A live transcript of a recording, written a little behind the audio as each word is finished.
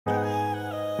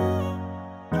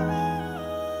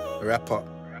Wrap up.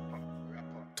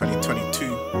 2022.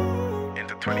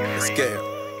 Let's get it.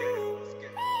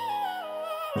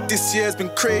 This year's been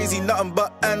crazy, nothing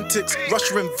but antics.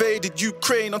 Russia invaded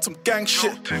Ukraine on some gang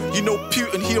shit. You know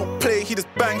Putin, he don't play, he just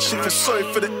bang shit. Feel sorry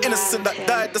for the innocent that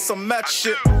died, that's some mad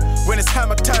shit. When it's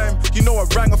hammer time, you know I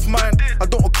rang off mine. I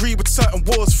don't agree with certain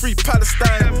wars, free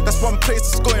Palestine. That's one place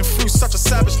that's going through such a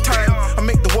savage time. I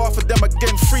make the war for them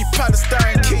again, free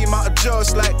Palestine. Came out of jail,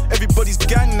 it's like everybody's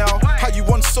gang now. How you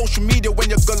on social media when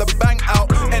you're gonna bang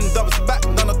out? End up was back,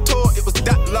 none at all, it was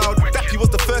that loud. Dappy was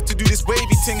the first to do this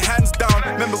wavy thing, hands down.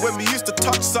 Remember when we used to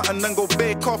touch something and go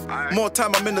bake off? More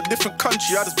time I'm in a different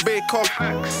country, I just bake off.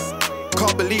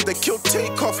 Can't believe they killed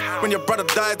Takeoff. When your brother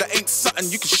died, that ain't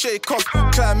something you can shake off.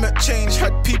 Climate change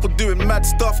had people doing mad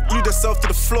stuff. Glued themselves to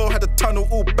the floor, had the tunnel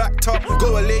all backed up.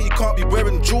 Go LA, you can't be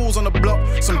wearing jewels on the block.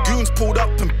 Some goons pulled up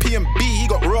and P&B, he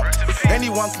got rocked.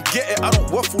 Anyone can get it, I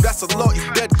don't waffle, that's a lot. He's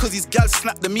dead cause these gals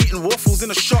snapped them eating waffles in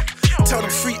a shop. Tell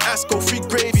them free Asco, free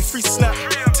gravy, free snap.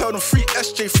 Tell them free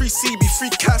SJ, free CB,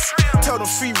 free Cass. Tell them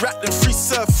free Ratlin, free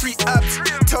Surf, free Abs.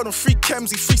 Tell them free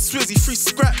Kemsy, free Swizzy, free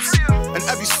Scraps. And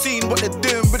have you seen what they're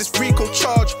doing with this Rico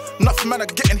charge? Enough man are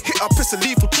getting hit up, it's a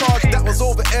lethal charge. That was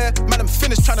over air, man I'm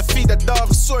finished trying to feed that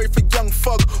dog. Sorry for young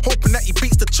Fug, hoping that he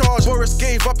beats the charge. Boris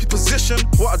gave up his position,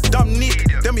 what a dumb neek.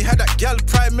 Then we had that gal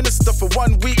prime minister for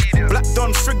 1 week. Black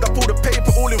Don frigged up all the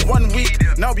paper all in 1 week.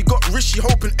 Now we got Rishi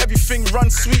hoping everything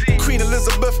runs sweet. Queen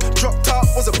Elizabeth dropped out,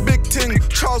 was a big thing.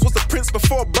 Charles was the prince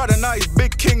before brother, now he's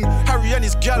big king. Harry and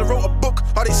his gal wrote a book,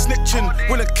 are they snitching?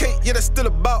 Will and Kate, yeah they're still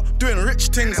about doing rich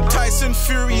things. Tyson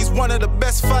Fury, he's one of the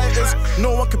best fighters.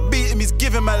 No one can beat him, he's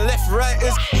giving my left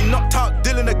righters. He knocked out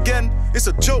Dylan again, it's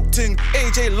a joke thing.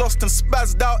 AJ lost and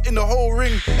spazzed out in the whole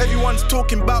ring. Everyone's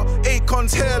talking about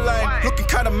Akon's hairline. Looking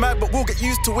kinda mad but we'll get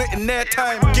used to it in their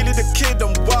time. Gilly the Kid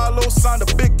and Wallow sound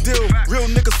a big deal. Real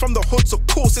niggas from the hoods, of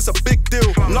course it's a big deal.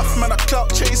 Enough man are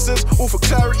clout chasers, all for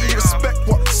clarity. Respect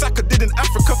what Saka did in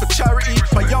Africa for charity.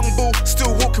 My young bull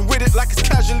still walking with it like it's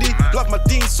casually. Love my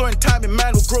Dean, so in time and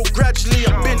man will grow gradually.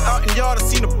 I've been out in yard, I've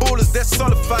seen the ballers, they're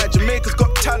solidified. Jamaica's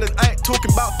got talent, I ain't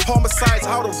talking about homicides.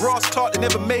 How the Ross taught, they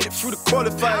never made it through the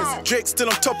qualifiers. Drake's still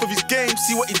on top of his game,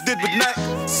 see what he did with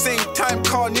Nike. Same time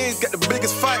Kanye's get the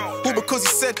biggest fight. All because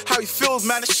he said how he feels,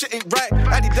 man, that shit ain't right.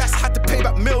 Adidas had to pay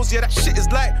back mills, yeah that shit is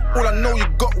light. All I know, you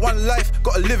got one life,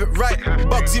 gotta live it right.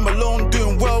 Bugsy Malone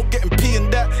doing well, getting P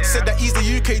and that. Said that he's the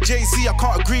UK Jay-Z, I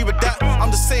can't agree with that.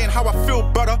 I'm just saying how I feel,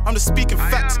 brother, I'm just speaking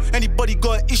facts. Anybody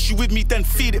got an issue with me, then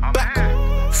feed it back.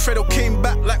 Fredo came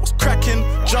back like was cracking.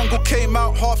 Jungle came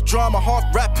out, half drama, half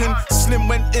rapping. Slim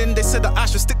went in, they said that I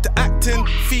should stick to acting.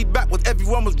 Feedback was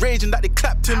everyone was raging that they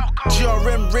clapped him.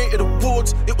 GRM rated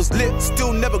awards, it was lit.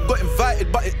 Still never got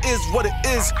invited, but it is what it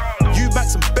is.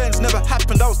 Eubanks and Benz never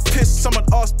happened, I was pissed. Someone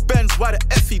asked Benz why the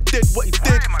F he did what he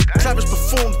did. Clavish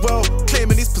performed well,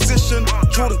 claiming his position.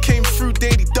 Jordan came through,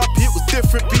 Daily Duppy, it was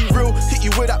different. Be real, hit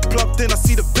you with that plugged in, I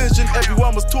see the vision.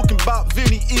 Everyone was talking about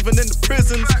Vinny, even in the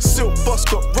prisons. Silk Boss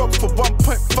got robbed for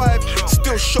 1.5.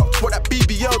 Still shocked what that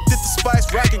BBL did to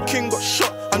Spice. Ragging King got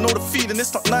shot, I know the feeling,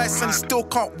 it's not nice. And he still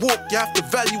can't walk, you have to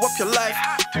value up your life.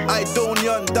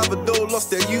 Idonia and Davido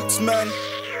lost their youths, man.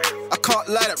 I can't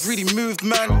lie, that really moved,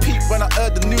 man. Peep when I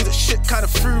heard the news, that shit kinda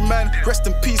threw, man. Rest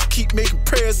in peace, keep making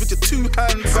prayers with your 2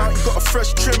 hands. Out, you got a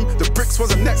fresh trim, the bricks was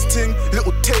the next thing.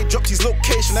 Little Tay dropped his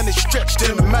location and they stretched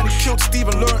him. The man who killed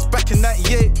Stephen Lawrence back in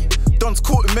 98. Don's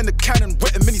caught him in the cannon,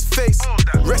 wet him in his face.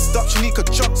 Rest up, Shanika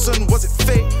Johnson, was it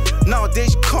fate?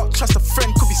 Nowadays you can't trust a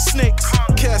friend, could be snakes.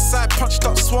 KSI punched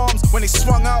up swarms when they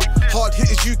swung out. Hard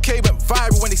hitters UK went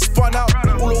viral when they spun out.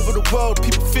 All over the world,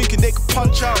 people thinking they could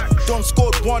punch out. Don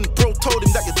scored 1, bro told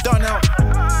him that you're done out.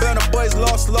 Burner Boy's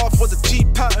last laugh was a G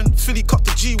pattern. Philly cut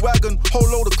the G-Wagon, whole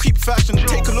load of creep fashion.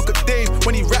 Take a look at Dave,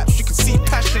 when he raps you can see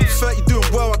passion. 30 doing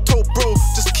well, I told bro,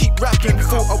 just keep rapping.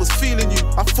 Thought I was feeling you,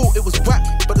 I thought it was whack.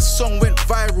 But the song went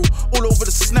viral, all over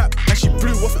the snap. And she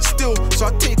blew off it still, so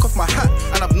I take off my hat.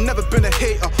 And I've never been a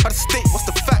hater, I just state what's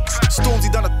the facts.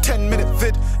 Stormzy done a 10-minute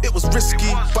vid, it was risky.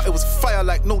 But it was fire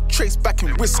like no trace back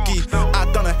in whiskey.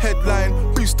 I done a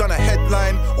headline, Bruce done a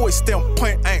headline. Always stay on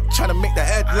point, I ain't tryna make the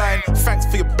headline. Thanks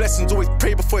for your blessings, always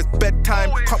pray before it's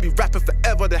bedtime. Can't be rapping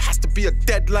forever, there has to be a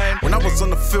deadline. When I was on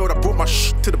the field, I brought my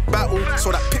to the battle.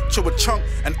 Saw that picture with Chunk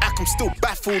and Akam still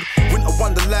baffled. Winter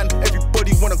Wonderland,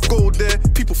 everybody wanna go there.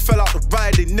 People fell out the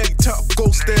ride, they nearly turned a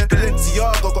ghost there.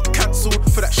 Balenciaga got cancelled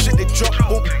for that shit they dropped.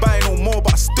 Won't be buying no more,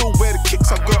 but I still wear the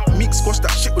kicks I got. Meek squashed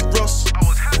that shit with Ross.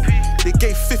 They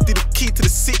gave 50 the key to the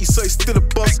city, so he's still a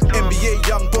boss. NBA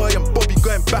young boy and Bobby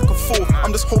going back and forth.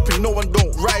 I'm just hoping no one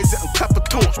don't rise it and clap a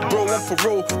torch. Bro, 1 for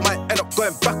roll, might end up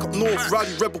going back up north.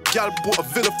 Rowdy rebel gal bought a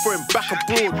villa for him back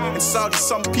abroad. In Saudi,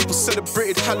 some people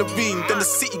celebrated Halloween. Then the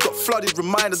city got flooded,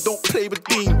 reminder, don't play with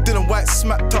Dean. Dylan White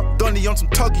smacked up Donny on some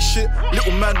tuggy shit.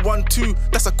 Little man 1-2,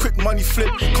 that's a quick money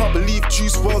flip. Can't believe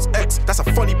Juice WRLD's ex, that's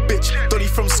a funny bitch. Donny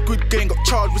from Squid Game got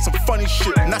charged with some funny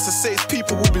shit. NASA says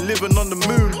people will be living on the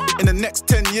moon in the next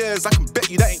 10 years, I can bet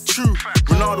you that ain't true.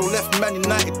 Ronaldo left Man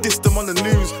United, dissed him on the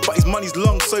news, but his money's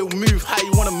long so he'll move how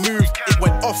you wanna move. It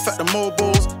went off at the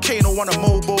mobiles, Kano won a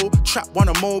mobile, Trap won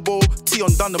a mobile,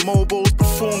 Tion done the mobiles,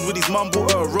 performed with his mumble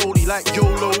or a rollie like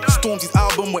YOLO. Stormzy's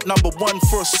album went #1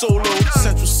 for a solo.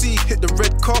 Central C hit the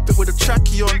red carpet with a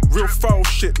trackie on. Real foul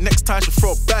shit, next time she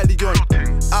throw a baddie on.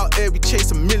 Out here we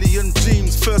chase a million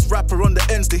dreams. First rapper on the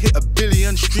ends to hit 1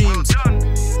 billion streams.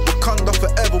 Wakanda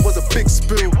forever was a big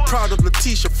spill. Proud of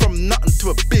Letitia from nothing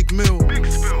to a big meal.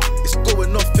 It's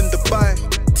going off in Dubai.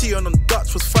 Tion on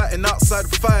Dutch was fighting outside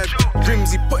of 5.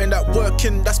 Grimsy putting that work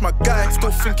in, that's my guy.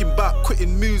 Still thinking about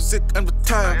quitting music and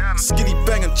retire. Skilly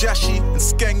Bang and Jashi and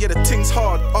Skang, yeah the thing's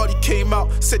hard. Artie came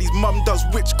out, said his mum does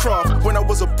witchcraft. When I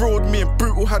was abroad, me and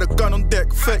Brutal had a gun on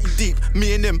deck, 30 deep.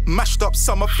 Me and him mashed up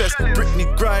Summerfest. Britney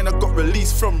Griner got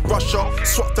released from Russia.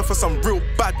 Swapped her for some real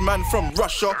bad man from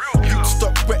Russia. You'd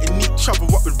stop wetting each other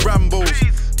up with Rambos.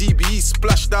 DBE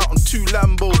splashed out on 2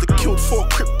 Lambos. They killed 4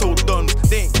 crypto dons.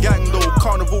 They ain't gang though.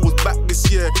 Carnival was back this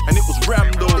year and it was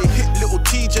Ramdo. They hit little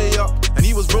TJ up and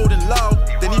he was rolling loud.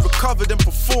 Then he recovered and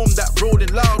performed that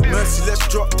rolling loud. Merciless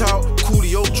dropped out,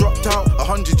 Coolio dropped out.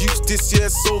 100 youths this year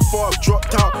so far have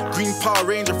dropped out. Green Power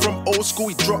Ranger from old school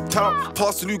he dropped out.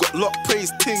 Pastor Lou got locked,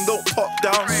 praise ting don't pop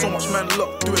down. So much man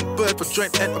locked doing bird for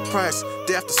joint enterprise.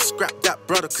 They have to scrap that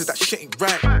brother cause that shit ain't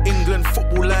right. England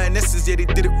football lionesses, yeah they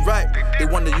did it right. They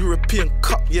won the European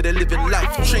Cup, yeah they're living life.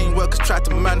 Train workers tried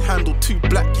to manhandle 2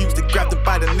 black youths. They grabbed them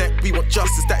by the neck, we want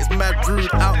justice, that is mad rude.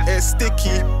 Out here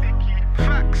sticky.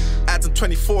 Ads and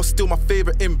 24 still my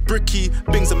favourite in Bricky.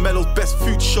 Bings and Mellows, best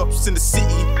food shops in the city.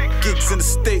 Gigs in the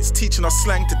States, teaching us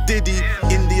slang to Diddy.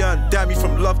 India and Dammy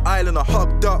from Love Island are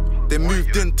hugged up. They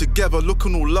moved in together,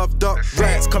 looking all loved up.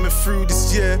 Riots coming through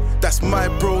this year, that's my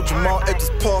bro. Jamal Edwards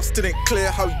passed, still ain't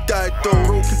clear how he died though.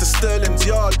 Broke into Sterling's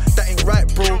yard, that ain't right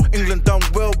bro. England done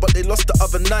well, but they lost the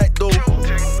other night though.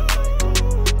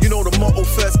 You know the motto,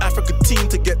 first African team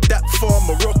to get that far.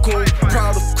 Morocco,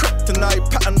 proud of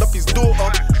Kryptonite, patterned up his daughter.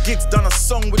 Giggs done a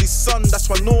song with his son, that's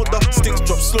one order. Sticks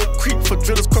drop slow creep for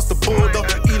drillers cross the border.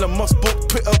 Elon Musk bought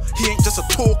Twitter, he ain't just a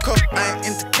talker. I ain't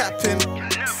into capping,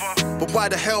 but why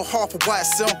the hell half of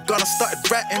YSL gun I started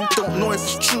ratting? Don't know if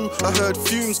it's true, I heard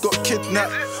Fumes got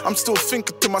kidnapped. I'm still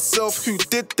thinking to myself, who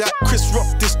did that? Chris Rock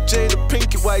dissed Jada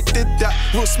Pinkett, why he did that?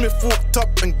 Will Smith walked up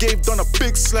and gave Don a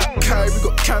big slap. Kyrie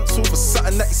got cancelled for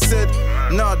something that he said.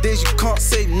 Nowadays you can't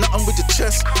say nothing with your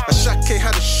chest. Ashake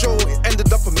had a show, it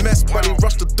ended up a mess. But he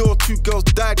rushed the door, 2 girls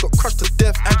died, got crushed to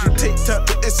death. Andrew Tate turned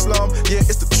to Islam,